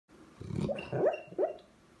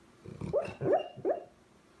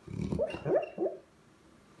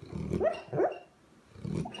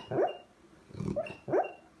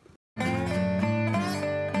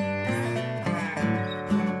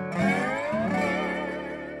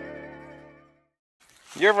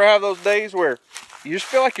You ever have those days where you just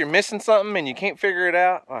feel like you're missing something and you can't figure it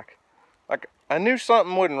out? Like I knew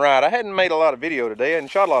something wasn't right. I hadn't made a lot of video today. I hadn't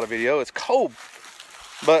shot a lot of video. It's cold.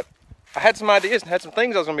 But I had some ideas and had some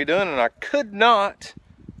things I was going to be doing, and I could not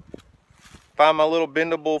find my little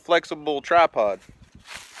bendable, flexible tripod.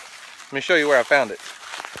 Let me show you where I found it.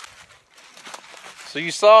 So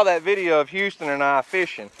you saw that video of Houston and I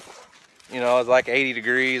fishing. You know, it was like 80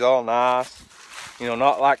 degrees, all nice. You know,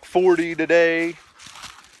 not like 40 today.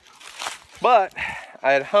 But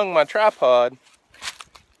I had hung my tripod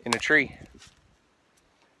in a tree.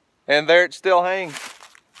 And there it still hangs.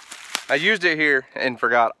 I used it here and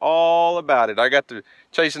forgot all about it. I got to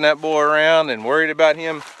chasing that boy around and worried about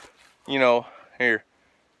him, you know, here,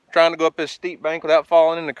 trying to go up this steep bank without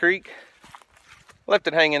falling in the creek. Left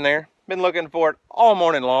it hanging there. Been looking for it all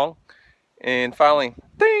morning long. And finally,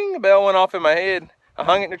 ding, a bell went off in my head. I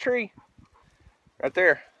hung it in a tree. Right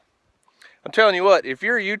there. I'm telling you what, if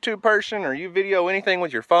you're a YouTube person or you video anything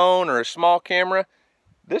with your phone or a small camera,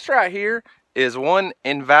 this right here is one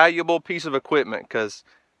invaluable piece of equipment, because,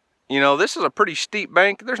 you know, this is a pretty steep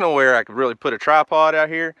bank. There's nowhere I could really put a tripod out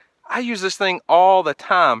here. I use this thing all the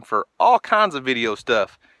time for all kinds of video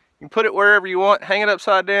stuff. You can put it wherever you want, hang it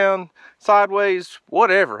upside down, sideways,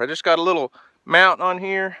 whatever. I just got a little mount on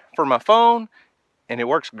here for my phone, and it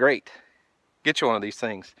works great. Get you one of these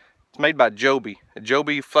things. It's made by Joby. A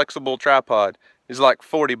Joby flexible tripod. It's like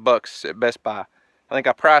 40 bucks at Best Buy. I think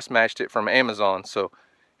I price matched it from Amazon. So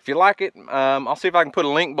if you like it, I'll see if I can put a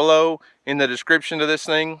link below in the description to this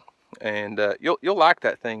thing. And you'll like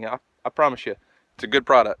that thing. I promise you. It's a good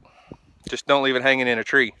product. Just don't leave it hanging in a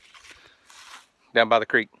tree down by the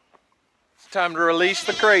creek. It's time to release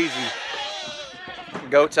the crazy.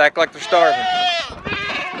 Goats act like they're starving.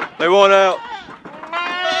 They want out.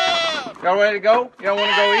 Y'all ready to go? Y'all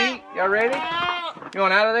want to go eat? Y'all ready? You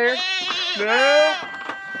want out of there? No.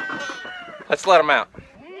 Let's let them out.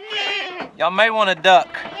 Y'all may want to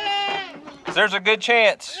duck, because there's a good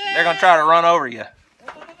chance they're going to try to run over you.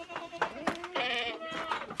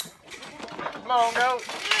 Come on, goat.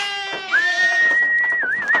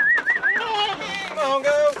 Come on,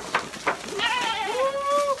 goat.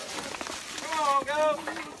 Come on, goat.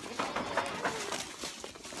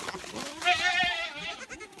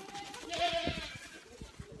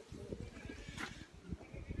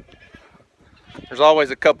 There's always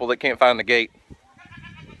a couple that can't find the gate.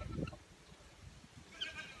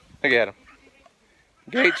 Look at them.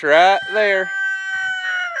 Gate's right there.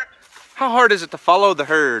 How hard is it to follow the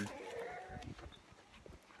herd?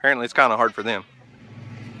 Apparently it's kind of hard for them.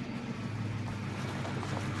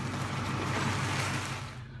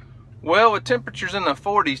 Well, with temperatures in the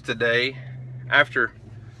 40s today, after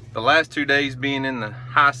the last 2 days being in the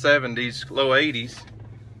high 70s, low 80s,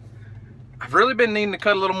 I've really been needing to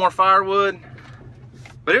cut a little more firewood.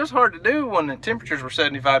 But it was hard to do when the temperatures were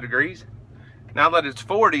 75 degrees. Now that it's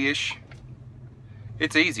 40-ish,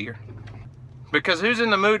 it's easier. Because who's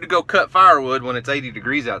in the mood to go cut firewood when it's 80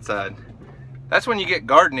 degrees outside? That's when you get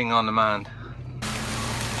gardening on the mind.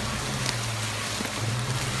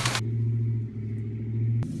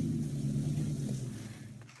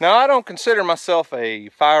 Now, I don't consider myself a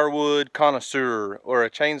firewood connoisseur or a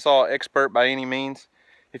chainsaw expert by any means.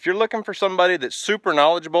 If you're looking for somebody that's super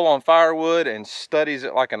knowledgeable on firewood and studies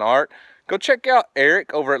it like an art, go check out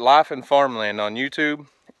Eric over at Life and Farmland on YouTube.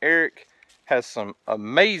 Eric has some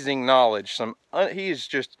amazing knowledge. He's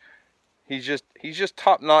just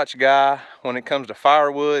top-notch guy when it comes to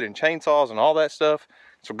firewood and chainsaws and all that stuff.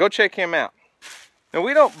 So go check him out. Now,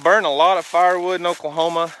 we don't burn a lot of firewood in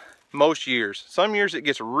Oklahoma most years. Some years it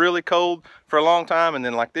gets really cold for a long time, and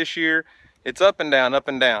then like this year, it's up and down, up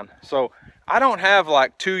and down. So I don't have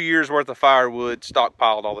like 2 years worth of firewood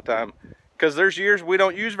stockpiled all the time, because there's years we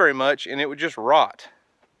don't use very much and it would just rot.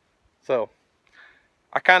 So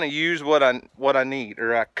I kind of use what I need,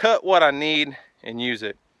 or I cut what I need and use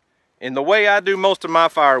it. And the way I do most of my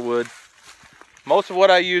firewood, most of what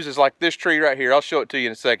I use is like this tree right here. I'll show it to you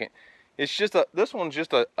in a second. It's just this one's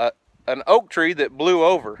just an oak tree that blew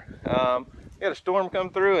over. We had a storm come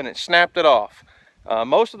through and it snapped it off.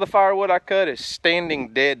 Most of the firewood I cut is standing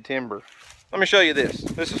dead timber. Let me show you this.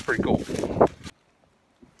 This is pretty cool.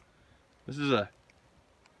 This is a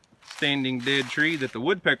standing dead tree that the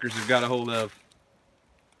woodpeckers have got a hold of.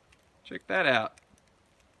 Check that out.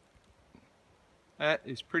 That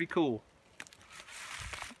is pretty cool.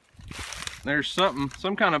 There's some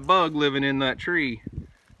kind of bug living in that tree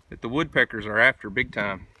that the woodpeckers are after big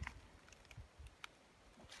time.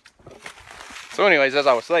 So anyways, as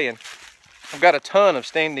I was saying, I've got a ton of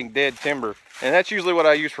standing dead timber, and that's usually what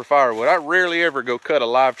I use for firewood. I rarely ever go cut a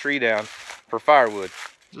live tree down for firewood.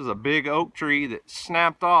 This is a big oak tree that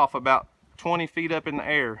snapped off about 20 feet up in the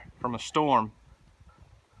air from a storm.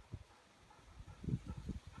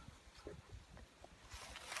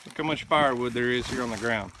 Look how much firewood there is here on the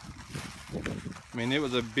ground. I mean, it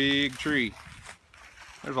was a big tree.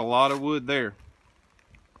 There's a lot of wood there.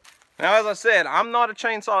 Now, as I said, I'm not a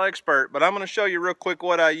chainsaw expert, but I'm going to show you real quick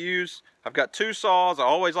what I use. I've got two saws. I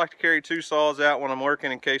always like to carry two saws out when I'm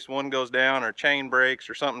working in case one goes down or chain breaks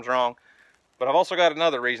or something's wrong. But I've also got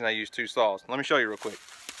another reason I use two saws. Let me show you real quick.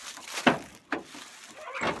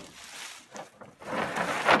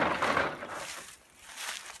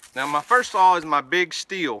 Now, my first saw is my big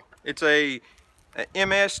steel. It's a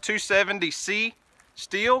MS 270C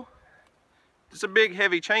steel. It's a big,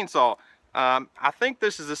 heavy chainsaw. I think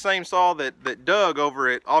this is the same saw that Doug over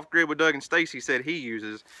at Off Grid with Doug and Stacy said he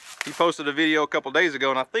uses. He posted a video a couple days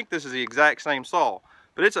ago, and I think this is the exact same saw.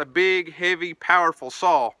 But it's a big, heavy, powerful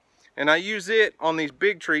saw. And I use it on these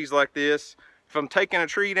big trees like this. If I'm taking a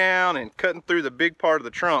tree down and cutting through the big part of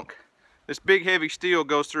the trunk, this big, heavy steel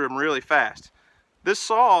goes through them really fast. This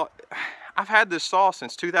saw, I've had this saw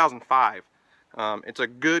since 2005. It's a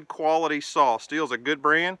good quality saw. Steel's a good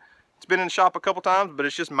brand. It's been in the shop a couple times, but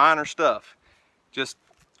it's just minor stuff. Just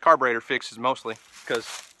carburetor fixes mostly, because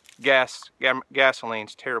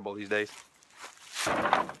gasoline's terrible these days.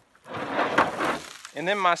 And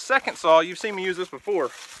then my second saw, you've seen me use this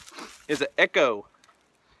before, is an Echo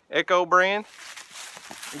brand.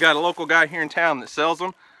 We got a local guy here in town that sells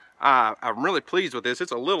them. I'm really pleased with this.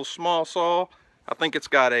 It's a little small saw. I think it's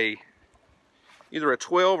got either a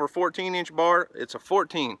 12 or 14 inch bar. It's a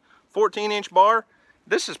 14 inch bar.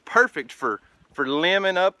 This is perfect for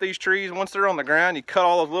limbing up these trees. Once they're on the ground, you cut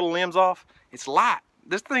all those little limbs off. It's light.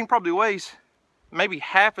 This thing probably weighs maybe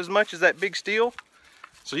half as much as that big steel.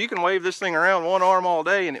 So you can wave this thing around one arm all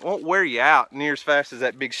day and it won't wear you out near as fast as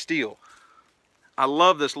that big steel. I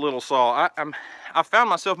love this little saw. I found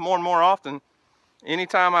myself more and more often,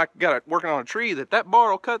 anytime I got working on a tree that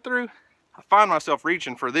bar will cut through, I find myself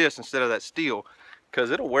reaching for this instead of that steel,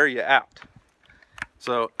 because it'll wear you out.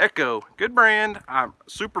 So Echo, good brand. I'm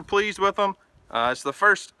super pleased with them. It's the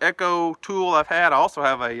first Echo tool I've had. I also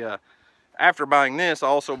have after buying this, I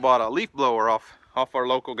also bought a leaf blower off our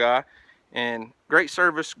local guy. And great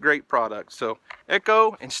service, great product. So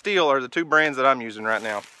Echo and Steel are the two brands that I'm using right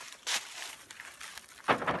now.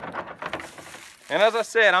 And as I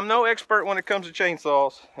said, I'm no expert when it comes to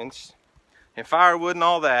chainsaws and firewood and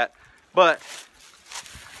all that. But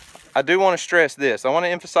I do want to stress this. I want to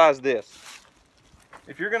emphasize this.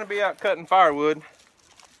 If you're going to be out cutting firewood,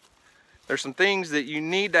 there's some things that you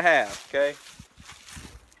need to have, okay?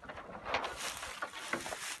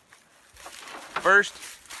 First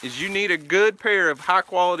is you need a good pair of high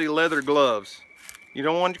quality leather gloves. You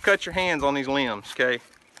don't want to cut your hands on these limbs, okay?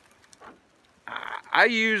 I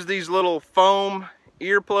use these little foam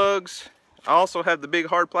earplugs. I also have the big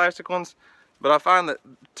hard plastic ones, but I find that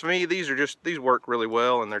to me these work really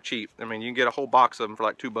well and they're cheap. I mean, you can get a whole box of them for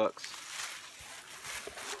like $2.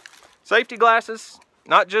 Safety glasses,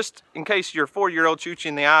 not just in case your 4-year-old shoots you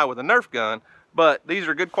in the eye with a Nerf gun, but these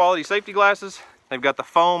are good quality safety glasses. They've got the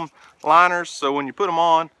foam liners, so when you put them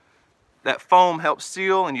on, that foam helps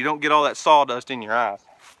seal and you don't get all that sawdust in your eyes.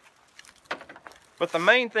 But the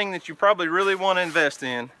main thing that you probably really want to invest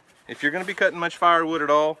in, if you're going to be cutting much firewood at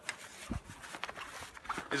all,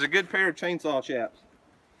 is a good pair of chainsaw chaps.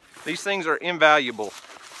 These things are invaluable.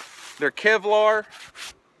 They're Kevlar.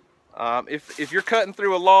 If you're cutting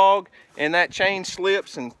through a log and that chain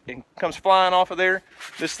slips and comes flying off of there,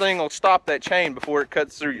 this thing will stop that chain before it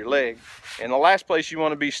cuts through your leg. And the last place you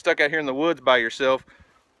want to be stuck out here in the woods by yourself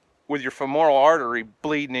with your femoral artery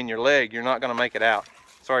bleeding in your leg. You're not going to make it out.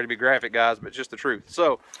 Sorry to be graphic, guys, but just the truth.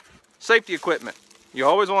 So, safety equipment. You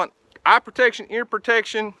always want eye protection, ear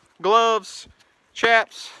protection, gloves,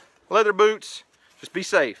 chaps, leather boots. Just be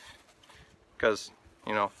safe, because,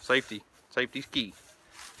 you know, safety's key.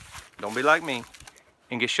 Don't be like me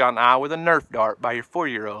and get shot in the eye with a Nerf dart by your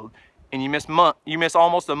 4-year-old and you miss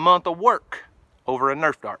almost a month of work over a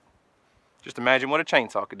Nerf dart. Just imagine what a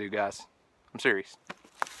chainsaw could do, guys. I'm serious.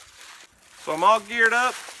 So I'm all geared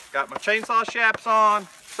up, got my chainsaw chaps on,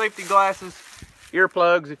 safety glasses,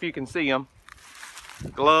 earplugs if you can see them,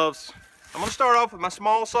 gloves. I'm gonna start off with my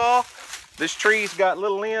small saw. This tree's got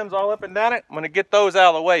little limbs all up and down it. I'm gonna get those out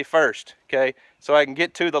of the way first, okay? So I can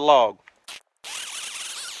get to the log.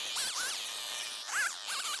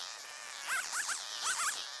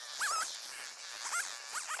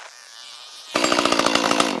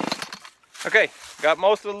 Okay, got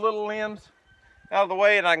most of the little limbs out of the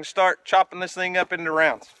way and I can start chopping this thing up into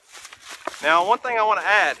rounds. Now, one thing I want to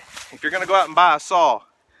add, if you're going to go out and buy a saw,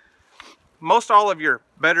 most all of your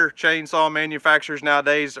better chainsaw manufacturers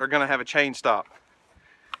nowadays are gonna have a chain stop.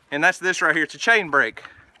 And that's this right here, it's a chain brake.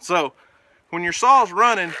 So when your saw's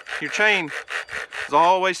running, your chain is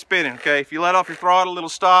always spinning, okay? If you let off your throttle, it'll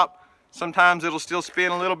stop. Sometimes it'll still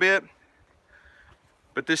spin a little bit.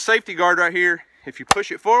 But this safety guard right here, if you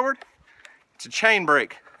push it forward, it's a chain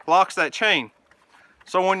brake, locks that chain.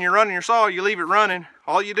 So when you're running your saw, you leave it running,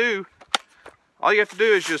 all you have to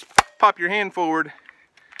do is just pop your hand forward,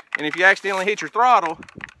 and if you accidentally hit your throttle,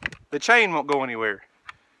 the chain won't go anywhere.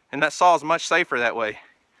 And that saw is much safer that way.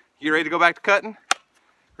 You ready to go back to cutting?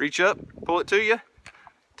 Reach up, pull it to you,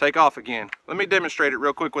 take off again. Let me demonstrate it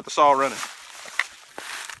real quick with the saw running.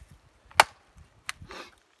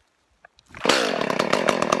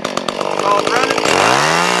 Saw's running.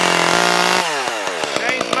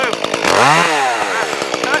 Chain's moving.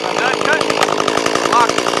 Cut, done cutting. Lock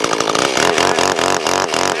it.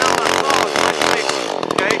 Now my saw is much safer.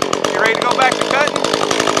 Okay, you ready to go back to cutting?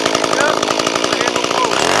 Reach up, and we'll pull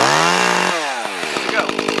it. There we go.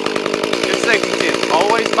 Good safety tip.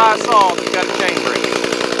 Always buy a saw that's got a chain brake.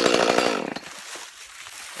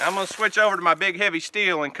 Now I'm going to switch over to my big heavy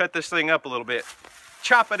steel and cut this thing up a little bit.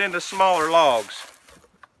 Chop it into smaller logs.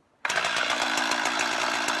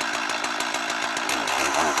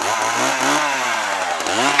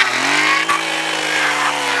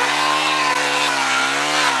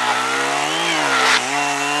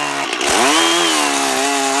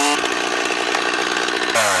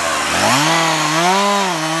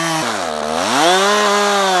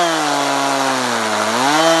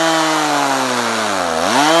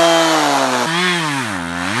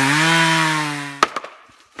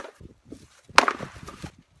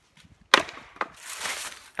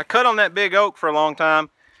 I cut on that big oak for a long time,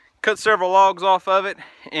 cut several logs off of it,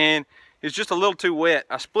 and it's just a little too wet.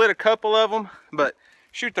 I split a couple of them, but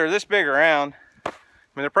shoot, they're this big around. I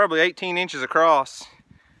mean, they're probably 18 inches across.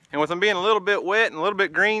 And with them being a little bit wet and a little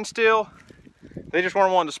bit green still, they just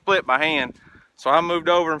weren't wanting to split by hand. So I moved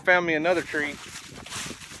over and found me another tree.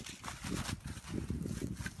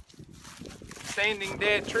 Standing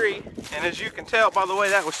dead tree. And as you can tell by the way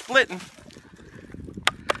that was splitting,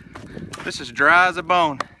 this is dry as a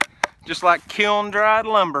bone, just like kiln dried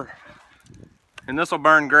lumber. And this will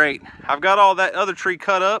burn great. I've got all that other tree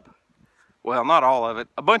cut up. Well, not all of it,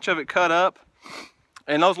 a bunch of it cut up.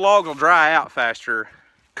 And those logs will dry out faster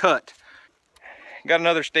cut. Got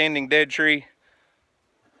another standing dead tree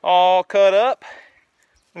all cut up.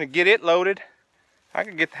 I'm gonna get it loaded. I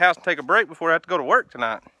could get the house and take a break before I have to go to work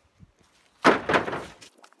tonight.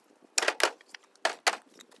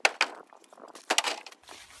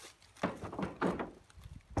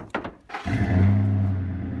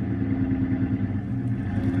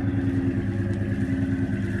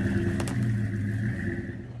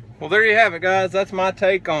 Well, there you have it, guys. That's my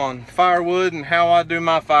take on firewood and how I do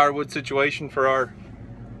my firewood situation for our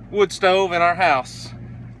wood stove in our house.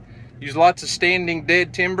 Use lots of standing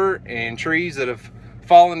dead timber and trees that have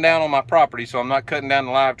fallen down on my property, so I'm not cutting down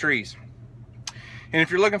the live trees. And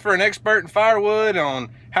if you're looking for an expert in firewood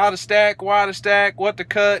on how to stack, why to stack, what to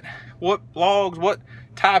cut, what logs, what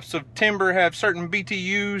types of timber have certain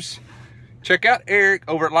BTUs, check out Eric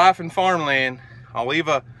over at Life and Farmland. I'll leave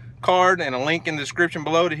a card and a link in the description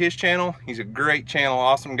below to his channel. He's a great channel,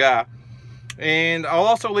 awesome guy. And I'll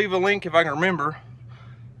also leave a link, if I can remember,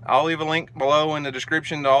 I'll leave a link below in the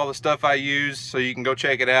description to all the stuff I use so you can go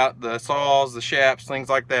check it out, the saws, the Chaps, things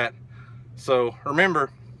like that. So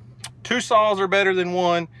remember, 2 saws are better than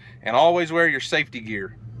 1, and always wear your safety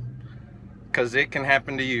gear because it can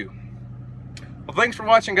happen to you. Well, thanks for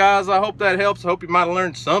watching, guys. I hope that helps. I hope you might have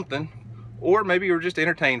learned something, or maybe you were just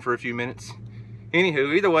entertained for a few minutes.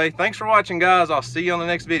 Anywho, either way, thanks for watching, guys. I'll see you on the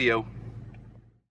next video.